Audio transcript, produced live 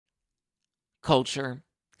Culture,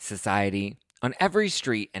 society, on every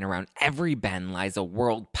street and around every bend lies a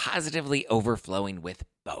world positively overflowing with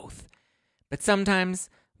both. But sometimes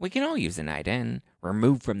we can all use a night in,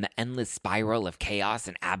 removed from the endless spiral of chaos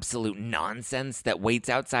and absolute nonsense that waits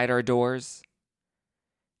outside our doors.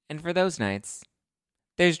 And for those nights,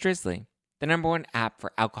 there's Drizzly, the #1 app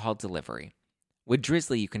for alcohol delivery. With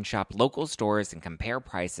Drizzly, you can shop local stores and compare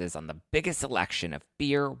prices on the biggest selection of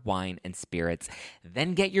beer, wine, and spirits,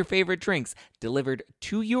 then get your favorite drinks delivered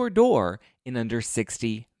to your door in under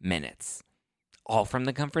 60 minutes. All from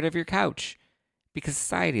the comfort of your couch. Because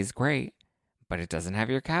society is great, but it doesn't have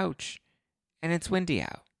your couch. And it's windy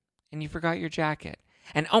out, and you forgot your jacket.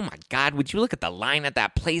 And oh my God, would you look at the line at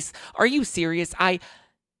that place? Are you serious?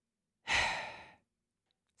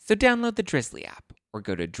 So download the Drizzly app or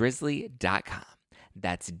go to drizzly.com.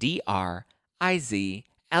 That's DRIZLY.com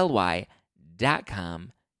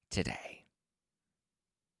today.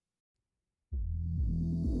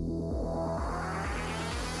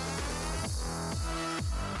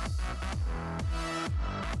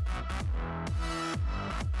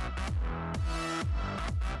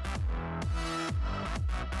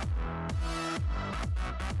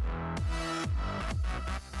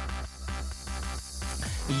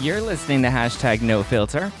 You're listening to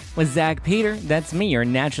 #NoFilter with Zach Peter. That's me, your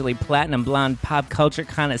naturally platinum blonde pop culture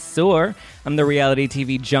connoisseur. I'm the reality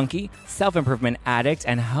TV junkie, self-improvement addict,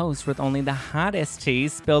 and host with only the hottest tea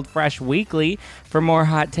spilled fresh weekly. For more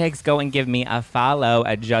hot takes, go and give me a follow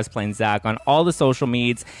at Just Plain Zach on all the social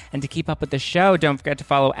medias. And to keep up with the show, don't forget to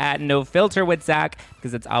follow @NoFilter with Zach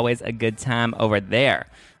because it's always a good time over there.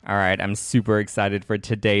 All right, I'm super excited for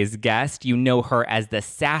today's guest. You know her as the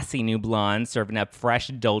sassy new blonde, serving up fresh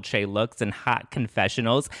Dolce looks and hot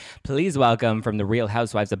confessionals. Please welcome from the Real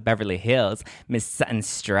Housewives of Beverly Hills, Miss Sutton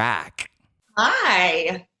Stracke.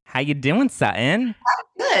 Hi. How you doing, Sutton?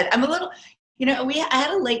 Good. I'm a little, I had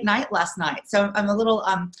a late night last night, so I'm a little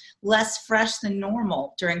less fresh than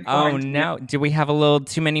normal during quarantine. Oh, no. Do we have a little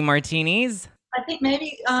too many martinis? I think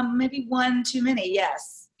maybe one too many,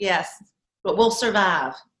 yes. But we'll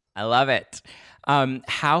survive. I love it.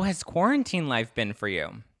 How has quarantine life been for you?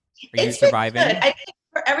 Are you It's surviving? been good. I think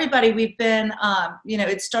for everybody, we've been,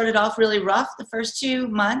 it started off really rough. The first 2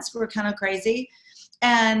 months were kind of crazy.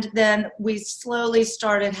 And then we slowly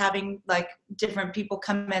started having different people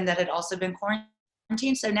come in that had also been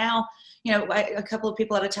quarantined. So now, a couple of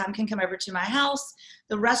people at a time can come over to my house.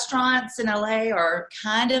 The restaurants in LA are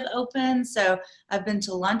kind of open. So I've been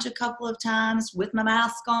to lunch a couple of times with my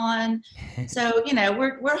mask on. So,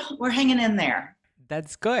 we're hanging in there.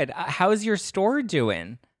 That's good. How's your store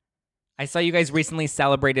doing? I saw you guys recently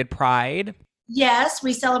celebrated Pride. Yes,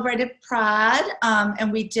 we celebrated Pride,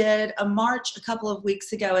 and we did a march a couple of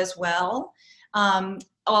weeks ago as well,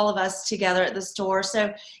 all of us together at the store.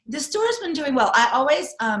 So the store's been doing well. I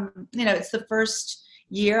always, it's the first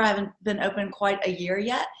year. I haven't been open quite a year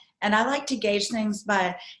yet, and I like to gauge things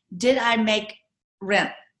by, did I make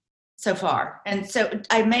rent so far? And so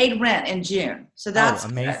I made rent in June. So that's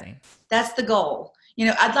amazing. Good. That's the goal.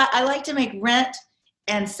 I like to make rent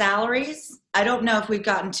and salaries. I don't know if we've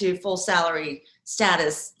gotten to full salary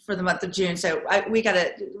status for the month of June. So we've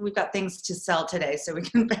got things to sell today so we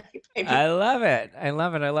can pay. I love it.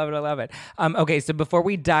 Okay, so before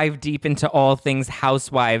we dive deep into all things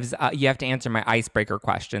housewives, you have to answer my icebreaker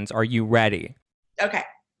questions. Are you ready? Okay.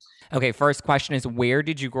 Okay, first question is, where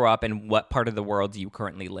did you grow up and what part of the world do you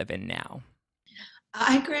currently live in now?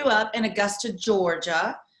 I grew up in Augusta,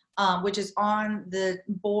 Georgia, which is on the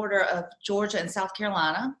border of Georgia and South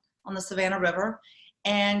Carolina on the Savannah River.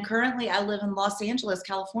 And currently I live in Los Angeles,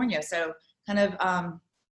 California. So kind of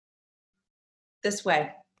this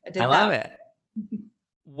way. I love it.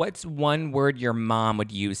 What's one word your mom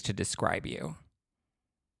would use to describe you?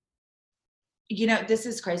 This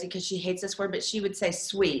is crazy because she hates this word, but she would say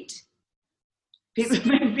sweet.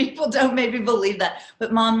 People don't maybe believe that,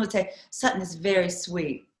 but Mom would say, Sutton is very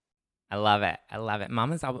sweet. I love it.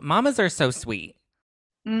 Mamas are so sweet.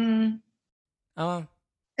 Oh.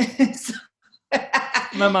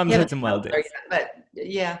 My mom's had some wild days. But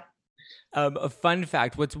yeah. A fun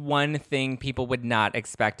fact, what's one thing people would not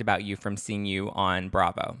expect about you from seeing you on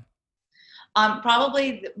Bravo?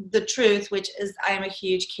 Probably the truth, which is I am a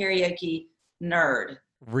huge karaoke nerd.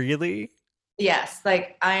 Really? Yes.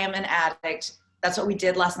 I am an addict. That's what we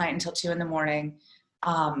did last night until 2 a.m.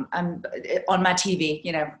 I'm on my TV,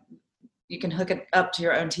 you can hook it up to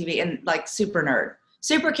your own TV, and super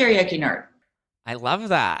karaoke nerd. I love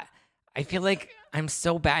that. I feel like I'm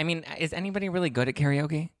so bad. I mean, is anybody really good at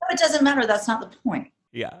karaoke? No, it doesn't matter. That's not the point.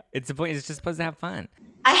 Yeah, it's the point. It's just supposed to have fun.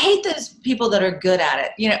 I hate those people that are good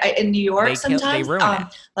at it. In New York, They sometimes, ruin it.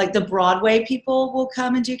 like the Broadway people will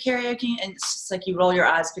come and do karaoke, and it's just like you roll your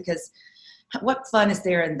eyes because what fun is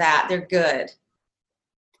there in that? They're good.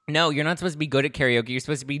 No, you're not supposed to be good at karaoke. You're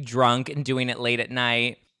supposed to be drunk and doing it late at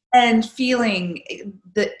night. And feeling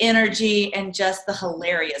the energy and just the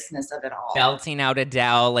hilariousness of it all. Belting out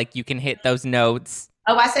Adele, like you can hit those notes.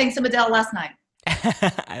 Oh, I sang some Adele last night.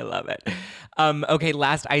 I love it. Okay,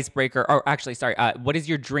 last icebreaker. Or actually, sorry. What is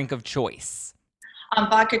your drink of choice?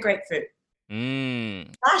 Vodka grapefruit.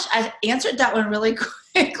 Gosh, I answered that one really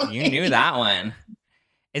quickly. You knew that one.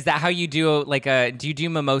 Is that how you do do you do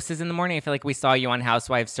mimosas in the morning? I feel like we saw you on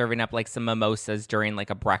Housewives serving up like some mimosas during like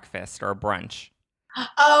a breakfast or a brunch.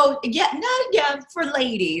 Oh, yeah. No, yeah. For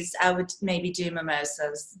ladies, I would maybe do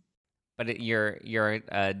mimosas. But you're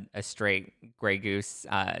a straight Grey Goose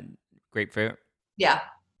grapefruit? Yeah,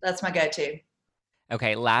 that's my go-to.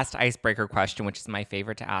 Okay, last icebreaker question, which is my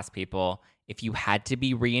favorite to ask people. If you had to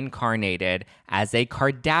be reincarnated as a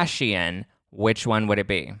Kardashian, which one would it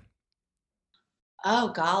be? Oh,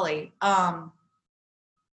 golly. I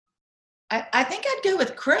think I'd go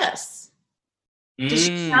with Chris. Does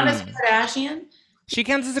she count as a Kardashian? She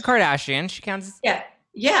counts as a Kardashian. She counts as...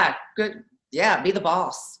 Yeah, good. Yeah, be the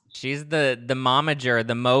boss. She's the momager,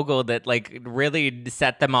 the mogul that like really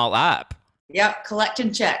set them all up. Yep,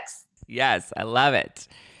 collecting checks. Yes, I love it.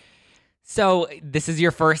 So this is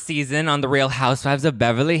your first season on The Real Housewives of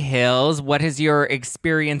Beverly Hills. What has your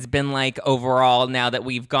experience been like overall now that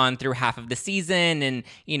we've gone through half of the season and,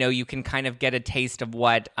 you can kind of get a taste of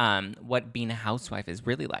what being a housewife is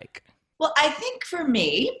really like? Well, I think for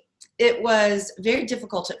me, it was very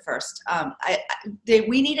difficult at first.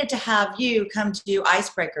 We needed to have you come to do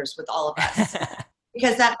icebreakers with all of us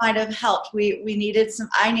because that might have helped. I needed some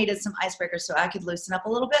icebreakers so I could loosen up a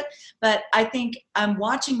little bit. But I think I'm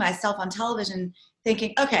watching myself on television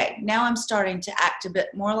thinking, okay, now I'm starting to act a bit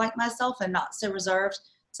more like myself and not so reserved.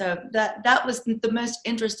 So that was the most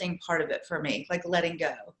interesting part of it for me, like letting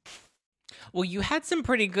go. Well, you had some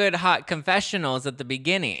pretty good hot confessionals at the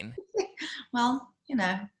beginning. Well,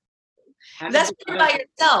 that's when you're by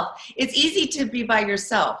yourself. It's easy to be by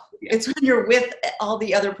yourself. It's when you're with all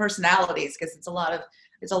the other personalities because it's a lot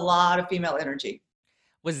of female energy.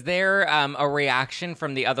 Was there a reaction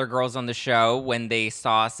from the other girls on the show when they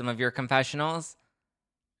saw some of your confessionals?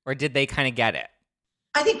 Or did they kind of get it?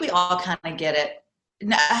 I think we all kind of get it.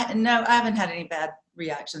 No, I haven't had any bad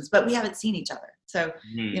reactions, but we haven't seen each other. So,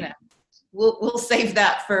 we'll save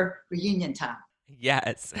that for reunion time.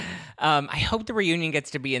 Yes. I hope the reunion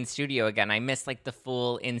gets to be in studio again. I miss like the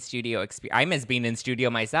full in studio experience. I miss being in studio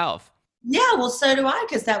myself. Yeah, well, so do I,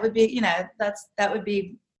 because that would be, that would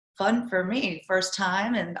be fun for me. First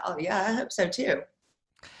time. And I hope so too.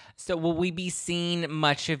 So will we be seeing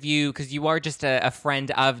much of you, because you are just a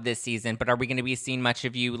friend of this season, but are we going to be seeing much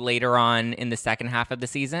of you later on in the second half of the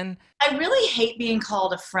season? I really hate being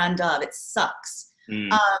called a friend of. It sucks.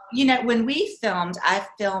 When we filmed, I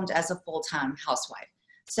filmed as a full-time housewife.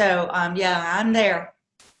 So, I'm there.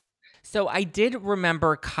 So I did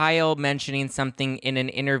remember Kyle mentioning something in an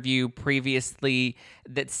interview previously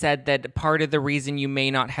that said that part of the reason you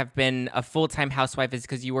may not have been a full-time housewife is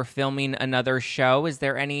because you were filming another show. Is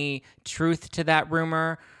there any truth to that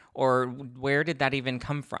rumor, or where did that even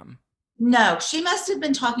come from? No, she must have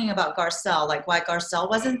been talking about Garcelle, like why Garcelle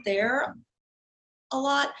wasn't there a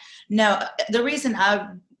lot. No, the reason I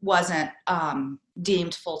wasn't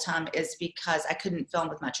deemed full-time is because I couldn't film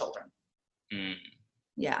with my children.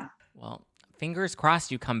 Yeah. Well, fingers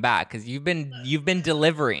crossed you come back because you've been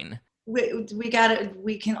delivering.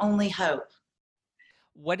 We can only hope.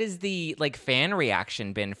 What has the fan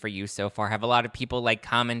reaction been for you so far? Have a lot of people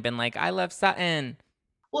come and been like, I love Sutton?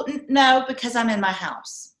 Well, no, because I'm in my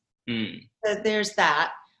house. So there's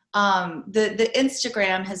that. The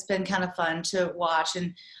Instagram has been kind of fun to watch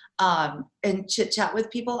and chit chat with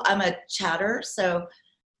people. I'm a chatter, so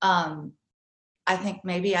I think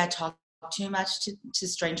maybe I talk too much to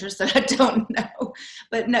strangers that I don't know.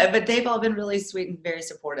 But they've all been really sweet and very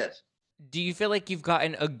supportive. Do you feel like you've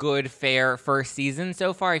gotten a good, fair first season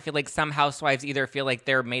so far? I feel like some housewives either feel like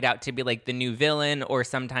they're made out to be like the new villain, or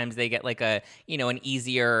sometimes they get an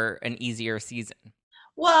easier season.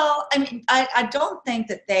 Well, I mean, I don't think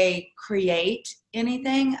that they create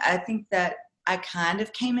anything. I think that I kind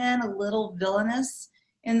of came in a little villainous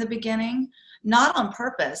in the beginning, not on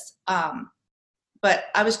purpose. But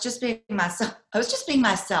I was just being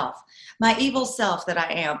myself. My evil self that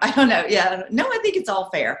I am. I don't know. Yeah. No, I think it's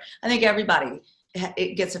all fair. I think everybody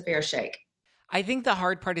it gets a fair shake. I think the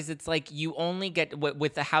hard part is it's like you only get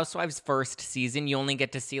with the Housewives first season, you only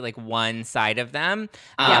get to see like one side of them.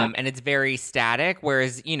 And it's very static.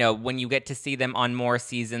 Whereas, when you get to see them on more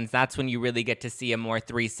seasons, that's when you really get to see a more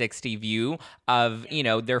 360 view of,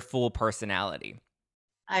 their full personality.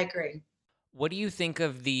 I agree. What do you think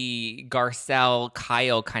of the Garcelle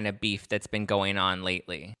Kyle kind of beef that's been going on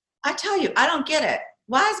lately? I tell you, I don't get it.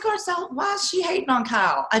 Why is she hating on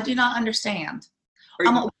Kyle? I do not understand.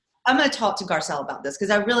 I'm going to talk to Garcelle about this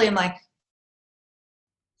because I really am like.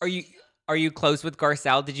 Are you close with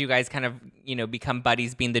Garcelle? Did you guys kind of, become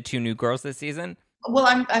buddies being the two new girls this season? Well,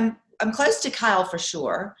 I'm close to Kyle for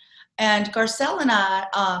sure. And Garcelle and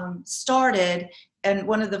I started, and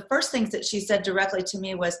one of the first things that she said directly to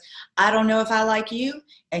me was, I don't know if I like you,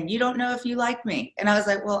 and you don't know if you like me. And I was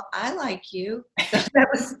like, well, I like you.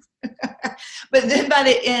 But then by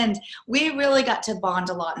the end, we really got to bond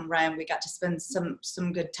a lot in Rome. We got to spend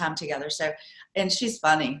some good time together. So, and she's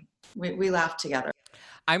funny. We laugh together.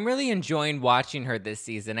 I'm really enjoying watching her this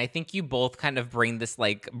season. I think you both kind of bring this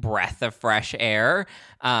like breath of fresh air.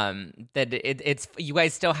 That it's you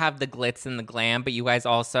guys still have the glitz and the glam, but you guys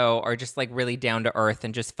also are just like really down to earth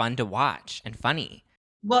and just fun to watch and funny.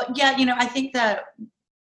 Well, yeah, I think that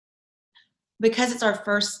because it's our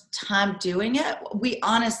first time doing it, we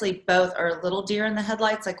honestly both are a little deer in the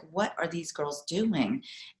headlights. Like, what are these girls doing?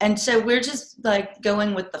 And so we're just like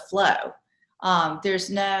going with the flow.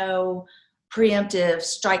 There's no preemptive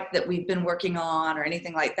strike that we've been working on or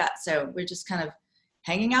anything like that. So we're just kind of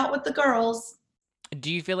hanging out with the girls.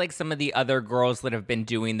 Do you feel like some of the other girls that have been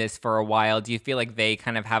doing this for a while, do you feel like they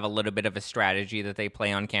kind of have a little bit of a strategy that they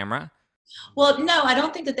play on camera? Well, no, I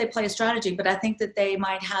don't think that they play a strategy, but I think that they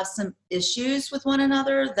might have some issues with one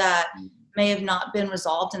another that may have not been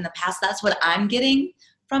resolved in the past. That's what I'm getting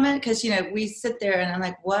from it. Because, we sit there and I'm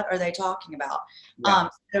like, what are they talking about? Yeah.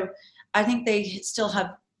 So I think they still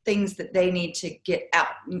have things that they need to get out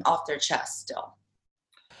off their chest still.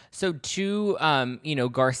 So to,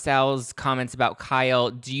 Garcelle's comments about Kyle,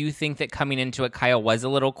 do you think that coming into it, Kyle was a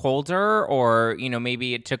little colder or,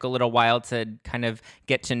 maybe it took a little while to kind of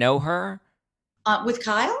get to know her? With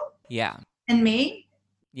Kyle? Yeah. And me?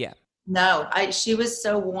 Yeah. No, she was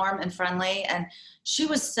so warm and friendly, and she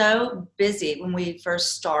was so busy when we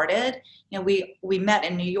first started. We met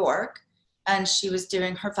in New York, and she was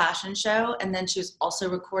doing her fashion show, and then she was also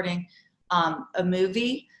recording a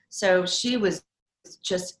movie. So she was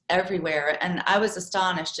just everywhere, and I was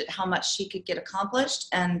astonished at how much she could get accomplished.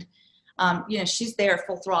 And she's there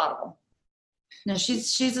full throttle. No,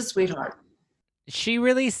 she's a sweetheart. She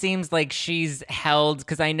really seems like she's held,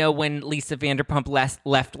 because I know when Lisa Vanderpump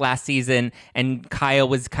left last season and Kyle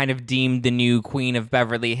was kind of deemed the new queen of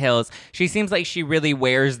Beverly Hills, she seems like she really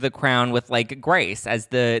wears the crown with like grace as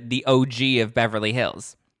the OG of Beverly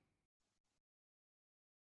Hills.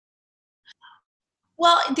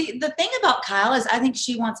 Well, the thing about Kyle is I think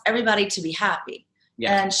she wants everybody to be happy.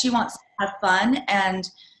 Yeah. And she wants to have fun. And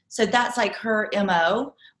so that's like her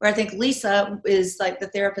MO, where I think Lisa is like the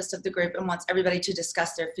therapist of the group and wants everybody to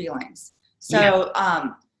discuss their feelings. So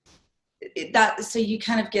so you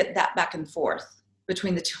kind of get that back and forth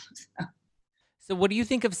between the two of them. So what do you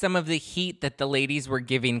think of some of the heat that the ladies were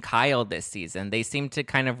giving Kyle this season? They seem to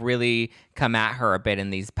kind of really come at her a bit in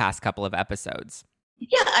these past couple of episodes.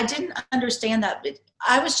 Yeah, I didn't understand that, but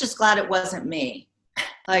I was just glad it wasn't me.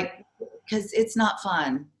 Like, because it's not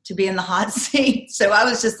fun to be in the hot seat. So I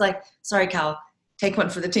was just like, sorry, Kyle, take one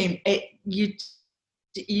for the team. You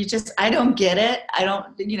just, I don't get it. I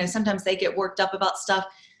don't, sometimes they get worked up about stuff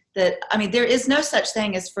that, there is no such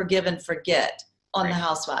thing as forgive and forget on the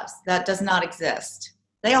Housewives. That does not exist.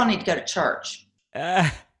 They all need to go to church.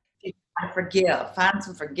 Forgive, find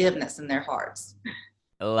some forgiveness in their hearts.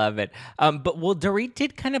 I love it. But Dorit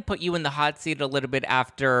did kind of put you in the hot seat a little bit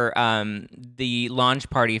after the launch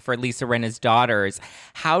party for Lisa Rinna's daughters.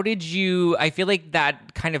 How did you, I feel like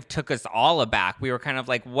that kind of took us all aback. We were kind of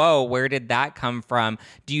like, whoa, where did that come from?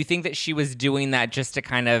 Do you think that she was doing that just to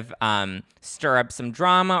kind of stir up some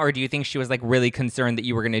drama? Or do you think she was like really concerned that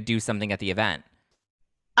you were going to do something at the event?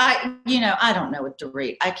 I don't know with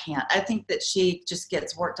Dorit. I can't. I think that she just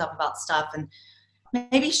gets worked up about stuff, and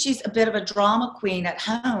maybe she's a bit of a drama queen at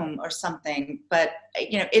home or something, but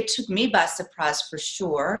it took me by surprise for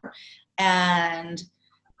sure. And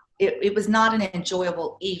it was not an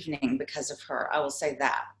enjoyable evening because of her. I will say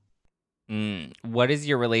that. What is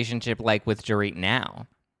your relationship like with Dorit now?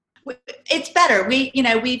 It's better.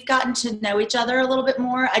 We've gotten to know each other a little bit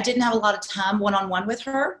more. I didn't have a lot of time one-on-one with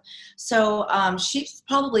her. So she's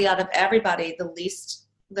probably out of everybody the least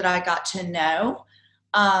that I got to know.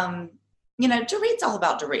 Dorit's all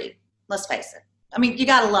about Dorit. Let's face it. You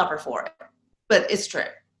got to love her for it. but it's true.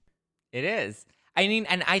 It is. I mean,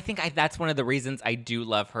 and I think that's one of the reasons I do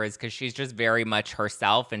love her is because she's just very much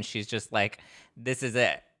herself, and she's just like, this is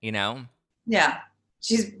it, you know? Yeah.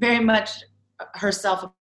 She's very much herself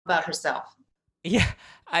about herself. Yeah,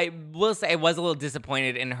 I will say I was a little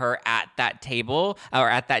disappointed in her at that table or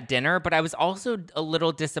at that dinner, but I was also a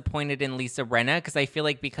little disappointed in Lisa Rinna because I feel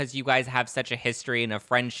like because you guys have such a history and a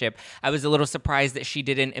friendship, I was a little surprised that she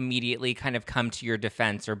didn't immediately kind of come to your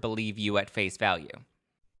defense or believe you at face value.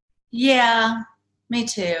 Yeah, me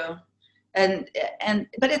too. And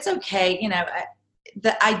but it's okay, you know,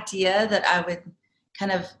 the idea that I would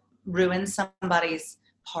kind of ruin somebody's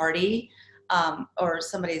party or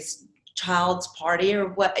somebody's child's party or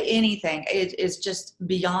what anything, it is just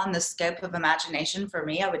beyond the scope of imagination for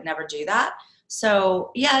me. I would never do that.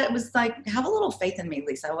 So yeah, it was like, have a little faith in me,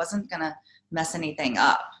 Lisa. I wasn't gonna mess anything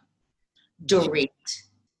up. Dorit.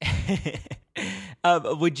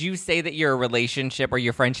 Would you say that your relationship or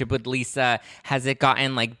your friendship with Lisa, has it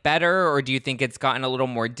gotten like better, or do you think it's gotten a little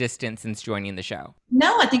more distant since joining the show?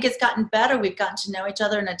 No, I think it's gotten better. We've gotten to know each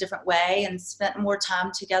other in a different way and spent more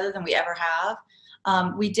time together than we ever have.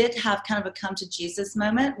 We did have kind of a come to Jesus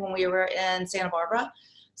moment when we were in Santa Barbara,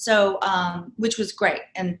 so which was great,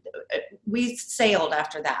 and we sailed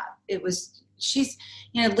after that. She's,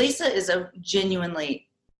 you know, Lisa is a genuinely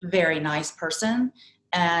very nice person,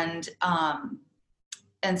 and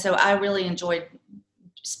so I really enjoyed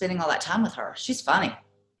spending all that time with her. She's funny.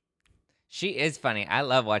 She is funny. I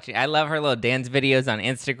love her little dance videos on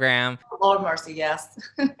Instagram. Lord mercy, yes.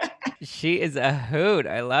 She is a hoot.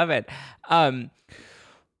 I love it.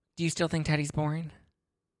 Do you still think Teddy's boring?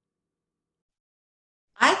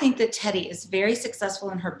 I think that Teddy is very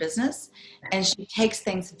successful in her business, and she takes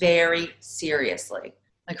things very seriously.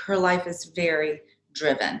 Like, her life is very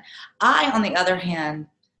driven. I, on the other hand,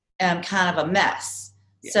 am kind of a mess.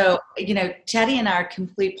 Yeah. So, you know, Teddy and I are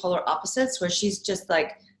complete polar opposites, where she's just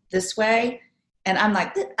like this way, and I'm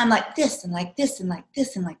like this and like this and like this and like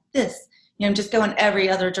this. You know, I'm just going every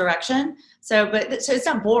other direction. So it's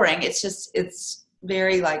not boring. It's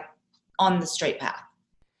very like on the straight path.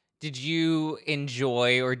 Did you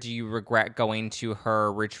enjoy or do you regret going to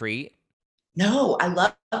her retreat? No, I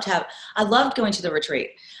loved going to the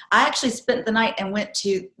retreat. I actually spent the night and went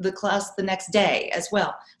to the class the next day as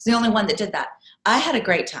well. It's the only one that did that. I had a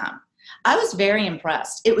great time. I was very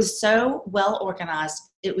impressed. It was so well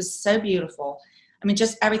organized. It was so beautiful. I mean,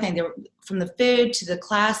 just everything. There were, from the food to the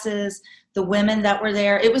classes, the women that were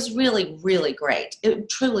there. It was really, really great. It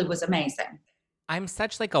truly was amazing. I'm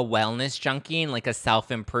such like a wellness junkie and like a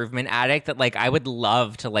self-improvement addict that like I would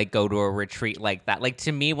love to like go to a retreat like that. Like,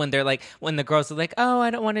 to me, when the girls are like, oh, I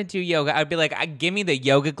don't want to do yoga, I'd be like, give me the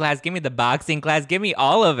yoga class, give me the boxing class, give me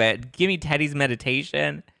all of it. Give me Teddy's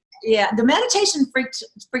meditation. Yeah, the meditation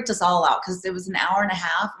freaked us all out because it was an hour and a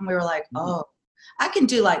half, and we were like, oh, I can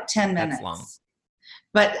do like 10 minutes. That's long.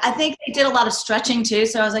 But I think they did a lot of stretching too.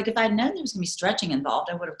 So I was like, if I'd known there was going to be stretching involved,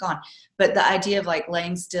 I would have gone. But the idea of like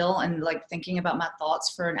laying still and like thinking about my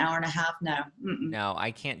thoughts for an hour and a half, no. Mm-mm. No,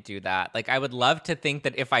 I can't do that. Like, I would love to think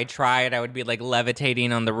that if I tried, I would be like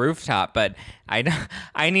levitating on the rooftop. But I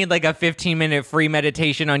need like a 15-minute free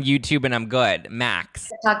meditation on YouTube and I'm good,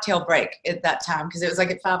 max. Cocktail break at that time because it was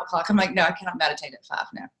like at 5 o'clock. I'm like, no, I cannot meditate at 5.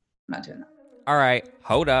 No, I'm not doing that. All right,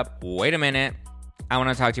 hold up. Wait a minute. I want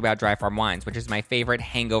to talk to you about Dry Farm Wines, which is my favorite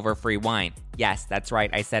hangover-free wine. Yes, that's right,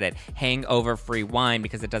 I said it. Hangover-free wine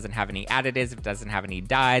because it doesn't have any additives, it doesn't have any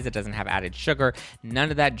dyes, it doesn't have added sugar,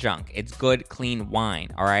 none of that junk. It's good, clean wine,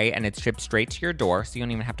 all right? And it's shipped straight to your door, so you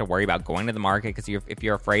don't even have to worry about going to the market because if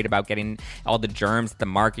you're afraid about getting all the germs at the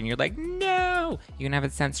market and you're like, no, you can have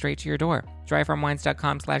it sent straight to your door.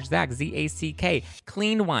 Dryfarmwines.com/Zack, Z-A-C-K.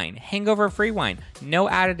 Clean wine, hangover-free wine, no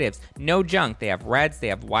additives, no junk. They have reds, they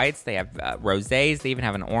have whites, they have rosés, they even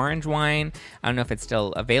have an orange wine. I don't know if it's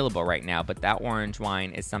still available right now, but that orange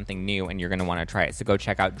wine is something new and you're going to want to try it. So go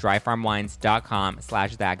check out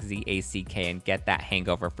dryfarmwines.com/Zack, Z-A-C-K, and get that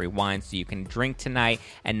hangover-free wine so you can drink tonight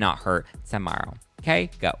and not hurt tomorrow. Okay,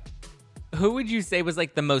 go. Who would you say was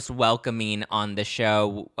like the most welcoming on the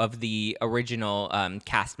show of the original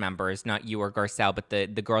cast members? Not you or Garcelle, but the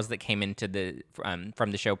girls that came into the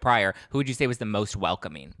from the show prior. Who would you say was the most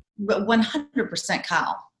welcoming? 100%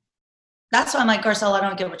 Kyle. That's why I'm like, Garcelle, I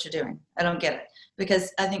don't get what you're doing. I don't get it.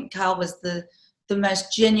 Because I think Kyle was the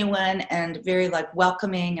most genuine and very like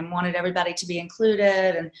welcoming and wanted everybody to be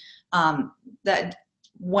included. And that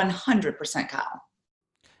 100% Kyle.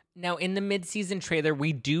 Now, in the mid-season trailer,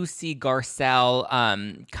 we do see Garcelle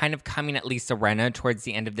kind of coming at Lisa Rinna towards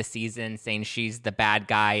the end of the season, saying she's the bad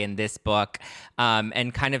guy in this book,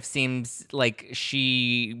 and kind of seems like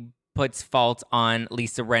she puts fault on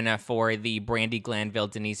Lisa Rinna for the Brandi Glanville,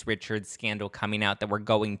 Denise Richards scandal coming out that we're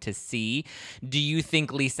going to see. Do you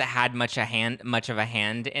think Lisa had much of a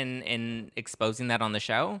hand in exposing that on the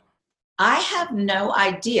show? I have no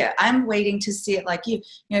idea. I'm waiting to see it like you.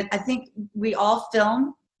 You know, I think we all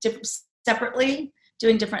film separately,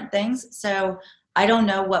 doing different things. So I don't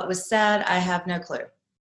know what was said. I have no clue.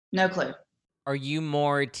 No clue. Are you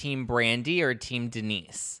more Team Brandi or Team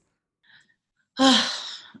Denise?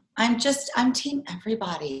 I'm team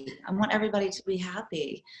everybody. I want everybody to be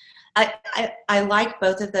happy. I like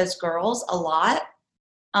both of those girls a lot.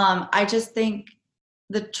 I just think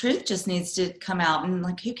the truth just needs to come out, and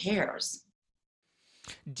like, who cares?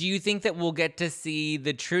 Do you think that we'll get to see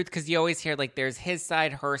the truth? Because you always hear like there's his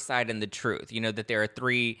side, her side, and the truth. You know, that there are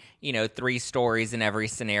three stories in every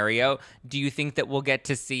scenario. Do you think that we'll get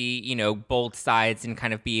to see, both sides and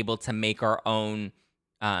kind of be able to make our own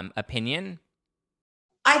opinion?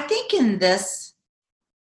 I think in this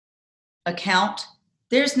account,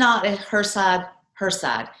 there's not a her side, her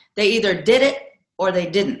side. They either did it or they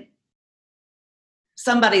didn't.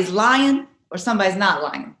 Somebody's lying or somebody's not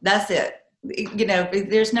lying. That's it.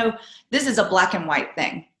 There's no, this is a black and white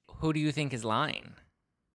thing. Who do you think is lying?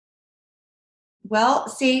 Well,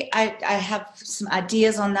 see, I have some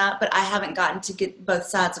ideas on that, but I haven't gotten to get both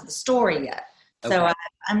sides of the story yet. Okay. So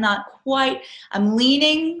I'm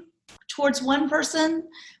leaning towards one person,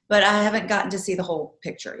 but I haven't gotten to see the whole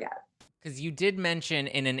picture yet. Because you did mention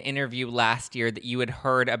in an interview last year that you had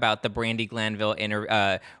heard about the Brandi Glanville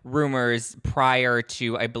rumors prior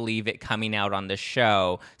to, I believe, it coming out on the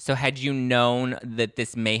show. So had you known that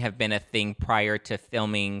this may have been a thing prior to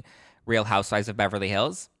filming Real Housewives of Beverly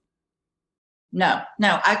Hills? No,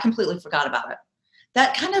 I completely forgot about it.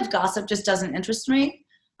 That kind of gossip just doesn't interest me.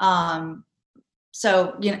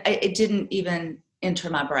 So, it didn't even enter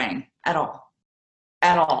my brain at all.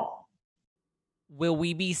 At all. Will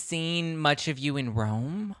we be seeing much of you in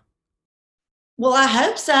Rome? Well, I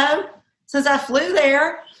hope so, since I flew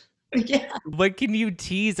there. Yeah. What can you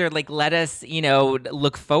tease or let us,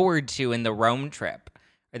 look forward to in the Rome trip?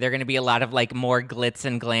 Are there going to be a lot of more glitz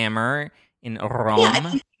and glamour in Rome? Yeah, I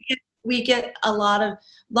think we get a lot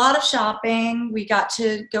of shopping. We got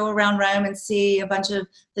to go around Rome and see a bunch of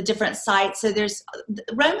the different sites. So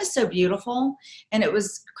Rome is so beautiful, and it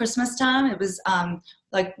was Christmas time. It was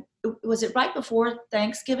was it right before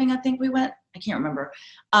Thanksgiving? I think we went. I can't remember,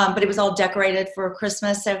 but it was all decorated for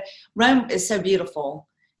Christmas. So Rome is so beautiful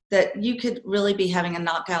that you could really be having a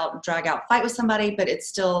knockout, drag out fight with somebody, but it's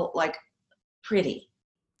still pretty.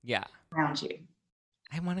 Yeah, around you.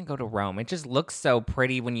 I want to go to Rome. It just looks so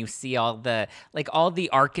pretty when you see all the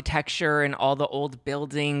architecture and all the old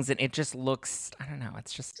buildings, and it just looks, I don't know,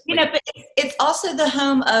 it's just but it's also the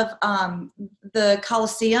home of the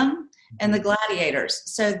Colosseum and the gladiators.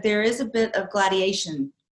 So there is a bit of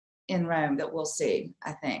gladiation in Rome that we'll see,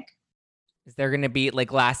 I think. Is there going to be,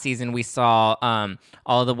 last season we saw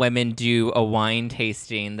all the women do a wine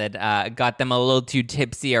tasting that got them a little too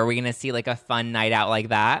tipsy. Are we going to see a fun night out like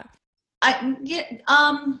that? I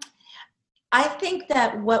think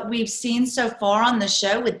that what we've seen so far on the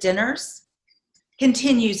show with dinners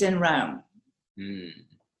continues in Rome. Mm.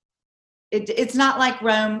 It's not like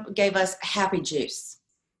Rome gave us happy juice.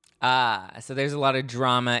 So there's a lot of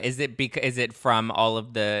drama. Is it from all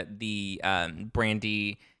of the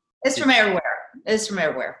Brandi? It's from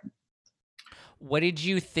everywhere. What did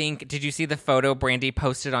you think? Did you see the photo Brandi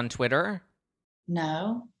posted on Twitter?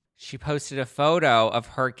 No. She posted a photo of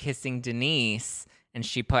her kissing Denise, and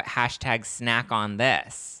she put #snack on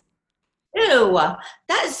this. Ew,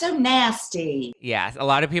 that is so nasty. Yes, a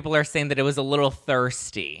lot of people are saying that it was a little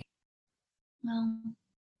thirsty. Well,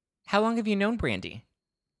 how long have you known Brandi?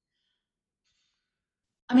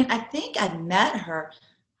 I mean, I think I met her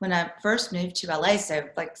when I first moved to LA, so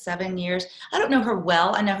 7 years. I don't know her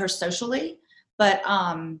well. I know her socially, but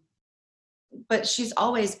she's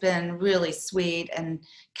always been really sweet and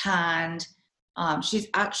kind. She's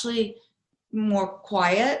actually more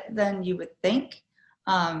quiet than you would think.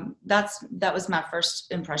 That was my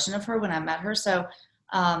first impression of her when I met her. So,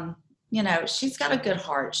 she's got a good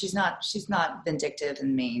heart. She's not vindictive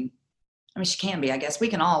and mean. I mean, she can be, I guess.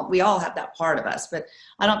 We all have that part of us, but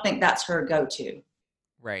I don't think that's her go-to.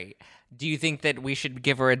 Right. Do you think that we should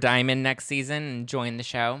give her a diamond next season and join the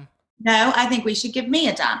show? No, I think we should give me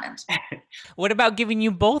a diamond. What about giving you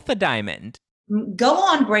both a diamond? Go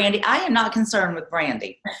on, Brandi. I am not concerned with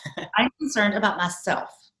Brandi. I'm concerned about myself.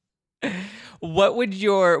 What would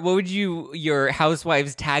your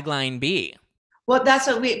Housewives tagline be? Well, that's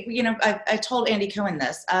what I told Andy Cohen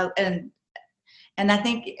this, and And I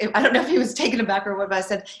think, I don't know if he was taken aback or what, but I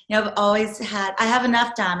said, I have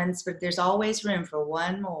enough diamonds, but there's always room for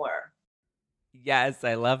one more. Yes,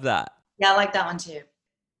 I love that. Yeah, I like that one too.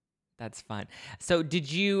 That's fun. So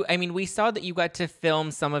we saw that you got to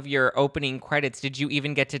film some of your opening credits. Did you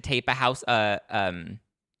even get to tape a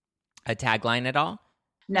tagline at all?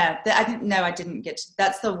 No, I didn't get to.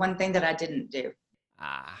 That's the one thing that I didn't do.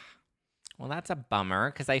 Well, that's a bummer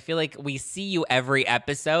because I feel like we see you every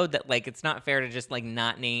episode that like it's not fair to just like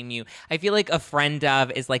not name you. I feel like a friend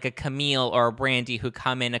of is like a Camille or a Brandi who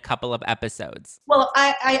come in a couple of episodes. Well,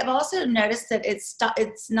 I have also noticed that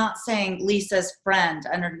it's not saying Lisa's friend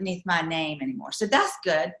underneath my name anymore. So that's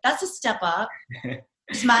good. That's a step up.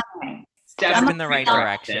 It's my name. Step in the right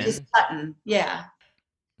direction. Sutton. Yeah.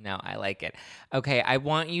 No, I like it. Okay, I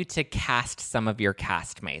want you to cast some of your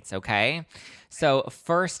castmates, okay? So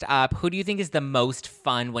first up, who do you think is the most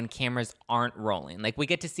fun when cameras aren't rolling? Like we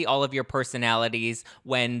get to see all of your personalities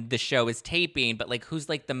when the show is taping, but like who's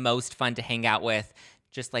like the most fun to hang out with,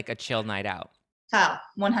 just like a chill night out? Kyle,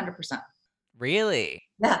 100%. Really?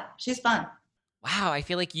 Yeah, she's fun. Wow, I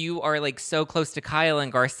feel like you are like so close to Kyle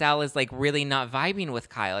and Garcelle is like really not vibing with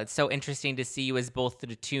Kyle. It's so interesting to see you as both the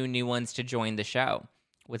two new ones to join the show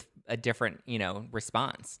with a different,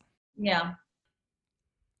 response. Yeah.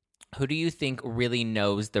 Who do you think really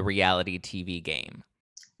knows the reality TV game?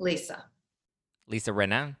 Lisa. Lisa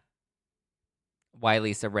Rinna? Why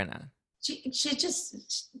Lisa Rinna?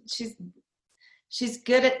 She's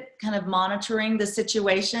good at kind of monitoring the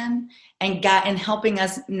situation and helping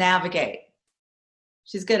us navigate.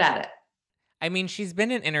 She's good at it. I mean, she's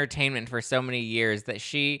been in entertainment for so many years that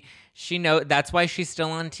she that's why she's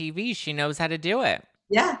still on TV. She knows how to do it.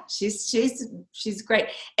 Yeah, she's great.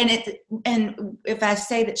 And if I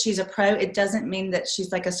say that she's a pro, it doesn't mean that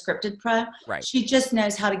she's like a scripted pro. Right. She just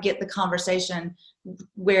knows how to get the conversation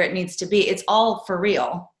where it needs to be. It's all for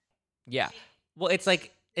real. Yeah. Well, it's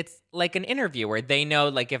like an interview where they know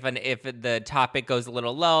like if the topic goes a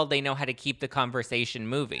little lull, they know how to keep the conversation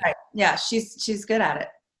moving. Right. Yeah, she's good at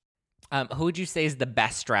it. Who would you say is the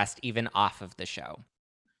best dressed even off of the show?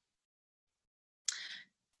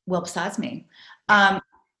 Well, besides me.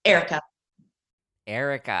 Erica.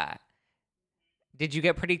 Erica. Did you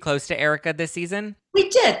get pretty close to Erica this season? We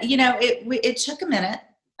did. It took a minute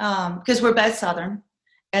because we're both Southern,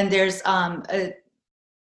 and there's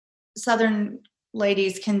Southern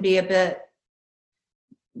ladies can be a bit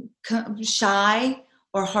shy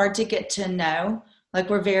or hard to get to know. Like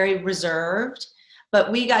we're very reserved. But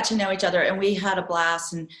we got to know each other and we had a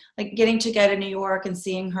blast, and like getting to go to New York and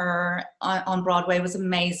seeing her on Broadway was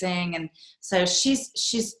amazing. And so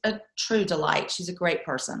she's a true delight. She's a great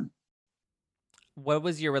person. What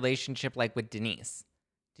was your relationship like with Denise?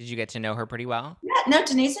 Did you get to know her pretty well? Yeah, no,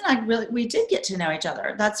 Denise and I we did get to know each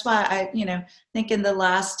other. That's why I think in the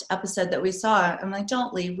last episode that we saw, I'm like,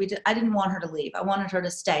 don't leave. I didn't want her to leave. I wanted her to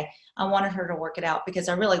stay. I wanted her to work it out because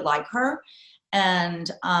I really like her. And,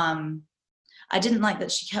 I didn't like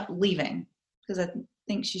that she kept leaving because I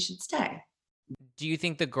think she should stay. Do you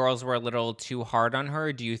think the girls were a little too hard on her?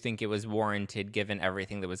 Or do you think it was warranted given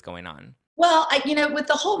everything that was going on? Well, with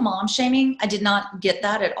the whole mom shaming, I did not get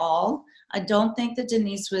that at all. I don't think that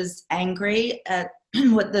Denise was angry at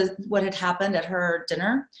what had happened at her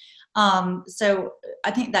dinner. So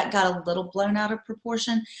I think that got a little blown out of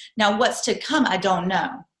proportion. Now, what's to come, I don't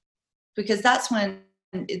know, because that's when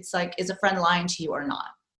it's like, is a friend lying to you or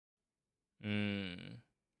not?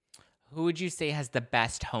 Who would you say has the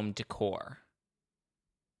best home decor?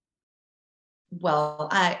 Well,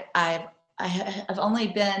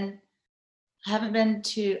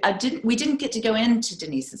 we didn't get to go into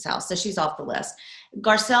Denise's house, so she's off the list.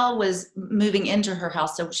 Garcelle was moving into her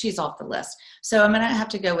house, so she's off the list. So I'm gonna have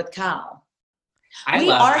to go with Kyle. I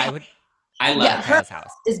love Kyle's house.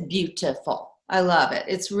 It's beautiful. I love it.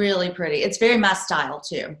 It's really pretty. It's very my style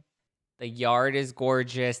too. The yard is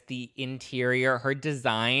gorgeous. The interior, her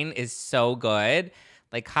design is so good.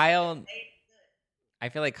 Like Kyle, I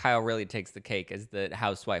feel like Kyle really takes the cake as the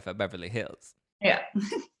housewife of Beverly Hills. Yeah.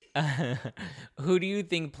 Who do you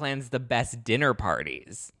think plans the best dinner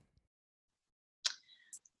parties?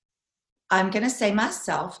 I'm going to say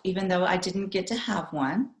myself, even though I didn't get to have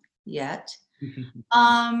one yet.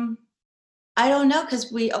 I don't know,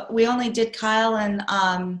 because we only did Kyle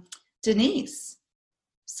and Denise.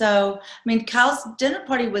 So, Kyle's dinner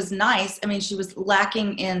party was nice. She was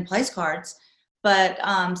lacking in place cards, but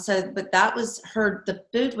that was her. The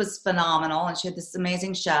food was phenomenal, and she had this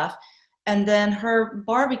amazing chef. And then her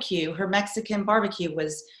barbecue, her Mexican barbecue,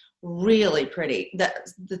 was really pretty.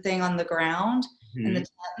 The thing on the ground and the tent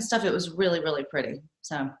and stuff, it was really, really pretty.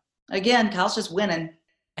 So again, Kyle's just winning.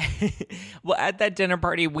 Well, at that dinner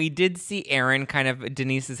party, we did see Aaron, kind of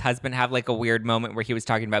Denise's husband, have like a weird moment where he was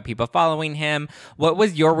talking about people following him. What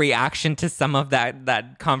was your reaction to some of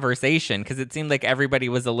that conversation? Because it seemed like everybody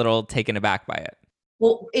was a little taken aback by it.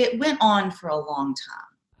 Well, it went on for a long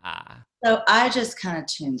time. So I just kind of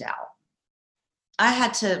tuned out. I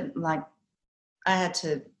had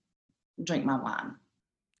to drink my wine.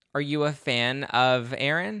 Are you a fan of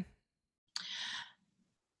Aaron?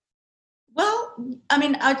 Well, I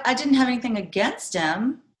mean, I didn't have anything against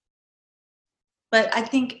him, but I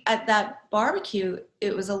think at that barbecue,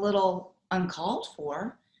 it was a little uncalled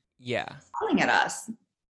for. Yeah. Yelling at us.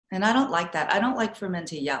 And I don't like that. I don't like for men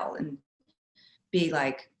to yell and be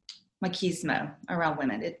like machismo around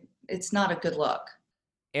women. It's not a good look.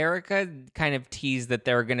 Erica kind of teased that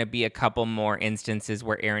there are going to be a couple more instances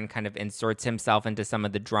where Aaron kind of inserts himself into some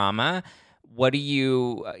of the drama. What do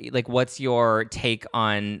you like? What's your take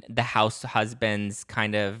on the house husbands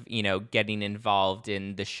kind of, getting involved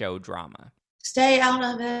in the show drama? Stay out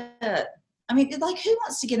of it. I mean, like, who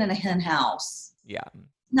wants to get in a hen house? Yeah.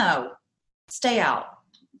 No, stay out.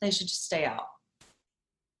 They should just stay out.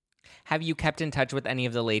 Have you kept in touch with any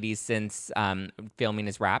of the ladies since filming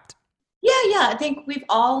is wrapped? Yeah. I think we've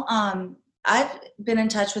all, I've been in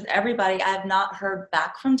touch with everybody. I have not heard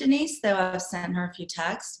back from Denise, though I've sent her a few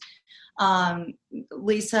texts.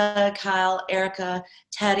 Lisa, Kyle, Erica,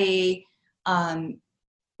 Teddy.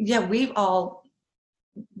 We've all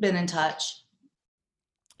been in touch.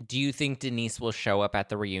 Do you think Denise will show up at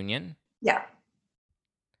the reunion? Yeah.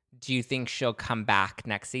 Do you think she'll come back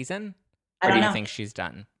next season? I don't know. Do you think she's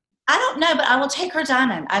done? I don't know, but I will take her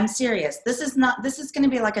diamond. I'm serious. This is going to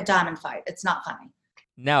be like a diamond fight. It's not funny.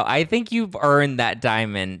 No, I think you've earned that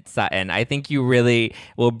diamond, Sutton. I think you really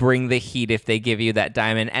will bring the heat if they give you that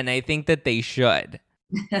diamond, and I think that they should.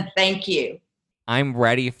 Thank you. I'm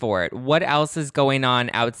ready for it. What else is going on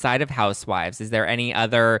outside of Housewives? Is there any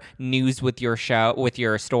other news with your show, with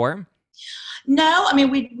your store? No, I mean,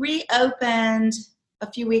 we reopened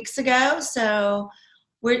a few weeks ago, so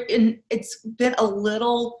it's been a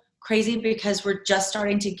little crazy because we're just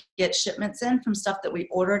starting to get shipments in from stuff that we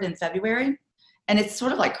ordered in February. And it's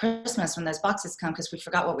sort of like Christmas when those boxes come because we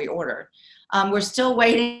forgot what we ordered. We're still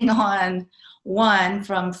waiting on one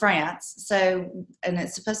from France. And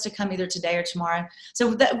it's supposed to come either today or tomorrow.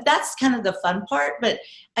 So that's kind of the fun part. But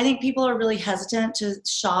I think people are really hesitant to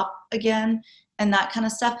shop again and that kind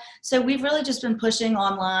of stuff. So we've really just been pushing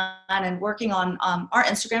online and working on our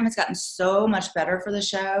Instagram has gotten so much better for the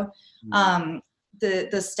show. Mm-hmm.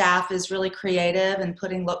 The staff is really creative and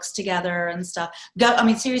putting looks together and stuff.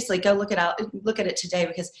 Seriously, go look at it today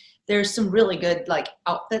because there's some really good like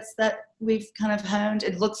outfits that we've kind of honed.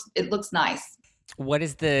 It looks nice. What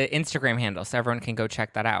is the Instagram handle so everyone can go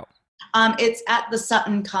check that out? It's at the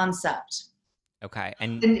Sutton Concept. Okay.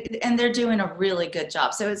 And they're doing a really good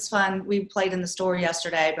job. So it's fun. We played in the store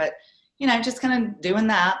yesterday, but just kind of doing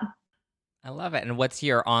that. I love it. And what's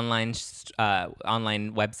your online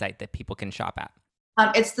website that people can shop at?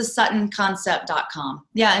 It's the suttonconcept.com.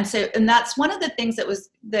 Yeah. And that's one of the things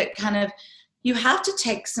that kind of, you have to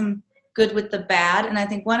take some good with the bad. And I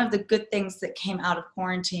think one of the good things that came out of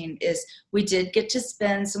quarantine is we did get to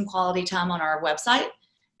spend some quality time on our website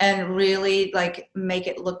and really like make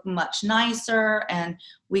it look much nicer. And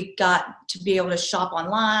we got to be able to shop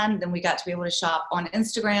online. Then we got to be able to shop on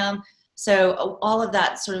Instagram. So all of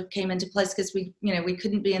that sort of came into place because we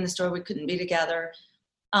couldn't be in the store. We couldn't be together.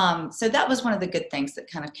 So that was one of the good things that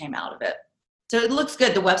kind of came out of it. So it looks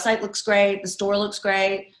good. The website looks great. The store looks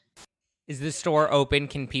great. Is the store open?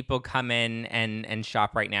 Can people come in and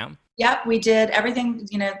shop right now? Yep, we did everything.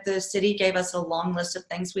 The city gave us a long list of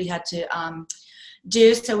things we had to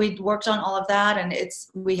do. So we worked on all of that, and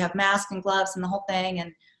we have masks and gloves and the whole thing.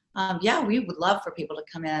 And we would love for people to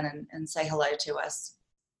come in and say hello to us.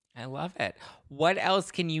 I love it. What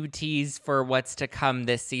else can you tease for what's to come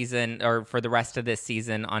this season or for the rest of this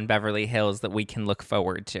season on Beverly Hills that we can look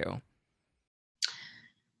forward to?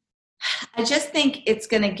 I just think it's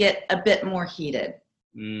going to get a bit more heated.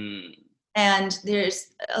 And there's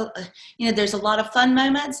a lot of fun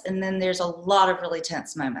moments, and then there's a lot of really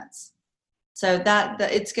tense moments. So that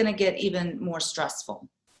it's going to get even more stressful.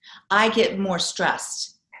 I get more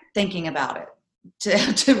stressed thinking about it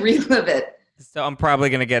to relive it. So I'm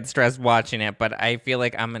probably going to get stressed watching it, but I feel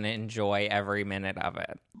like I'm going to enjoy every minute of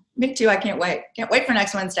it. Me too. I can't wait. Can't wait for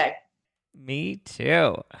next Wednesday. Me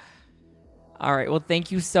too. All right. Well,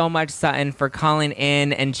 thank you so much, Sutton, for calling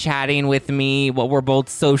in and chatting with me while we're both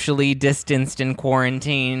socially distanced in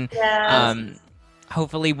quarantine. Yes.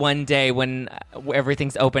 Hopefully one day when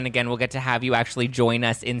everything's open again, we'll get to have you actually join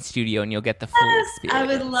us in studio and you'll get the full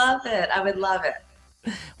experience. I would love it.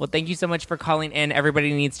 Well, thank you so much for calling in.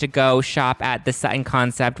 Everybody needs to go shop at The Sutton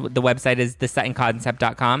Concept. The website is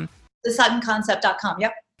thesuttonconcept.com. thesuttonconcept.com.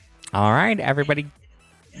 Yep. All right, everybody.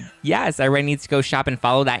 Yes, everybody needs to go shop and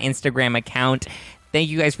follow that Instagram account. Thank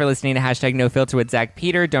you guys for listening to Hashtag No Filter with Zach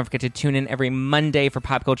Peter. Don't forget to tune in every Monday for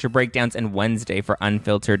pop culture breakdowns and Wednesday for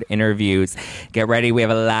unfiltered interviews. Get ready. We have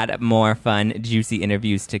a lot more fun, juicy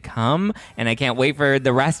interviews to come. And I can't wait for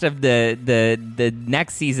the rest of the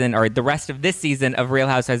next season, or the rest of this season of Real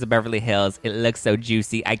Housewives of Beverly Hills. It looks so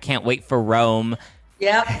juicy. I can't wait for Rome.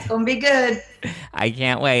 Yep, it's going to be good. I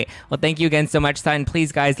can't wait. Well, thank you again so much, Sutton.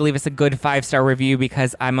 Please, guys, leave us a good 5-star review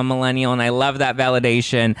because I'm a millennial and I love that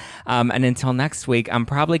validation. And until next week, I'm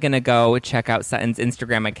probably going to go check out Sutton's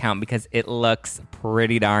Instagram account because it looks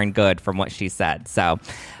pretty darn good from what she said. So,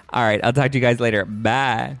 all right, I'll talk to you guys later.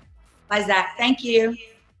 Bye. Bye, Zach. Thank you.